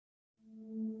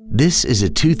This is a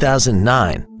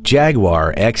 2009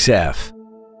 Jaguar XF.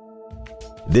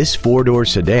 This four-door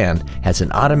sedan has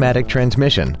an automatic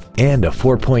transmission and a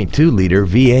 4.2-liter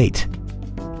V8.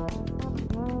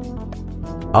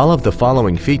 All of the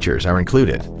following features are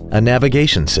included: a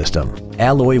navigation system,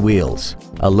 alloy wheels,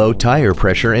 a low tire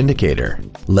pressure indicator,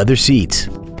 leather seats,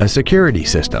 a security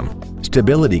system,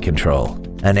 stability control,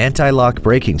 an anti-lock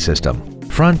braking system,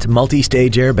 front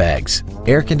multi-stage airbags,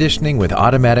 air conditioning with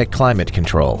automatic climate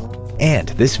control, and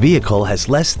this vehicle has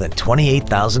less than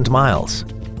 28,000 miles.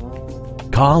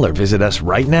 Call or visit us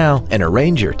right now and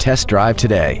arrange your test drive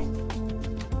today.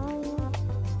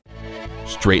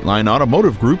 Straight Line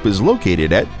Automotive Group is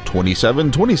located at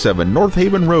 2727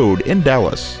 Northaven Road in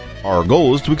Dallas. Our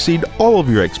goal is to exceed all of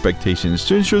your expectations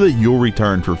to ensure that you'll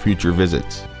return for future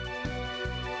visits.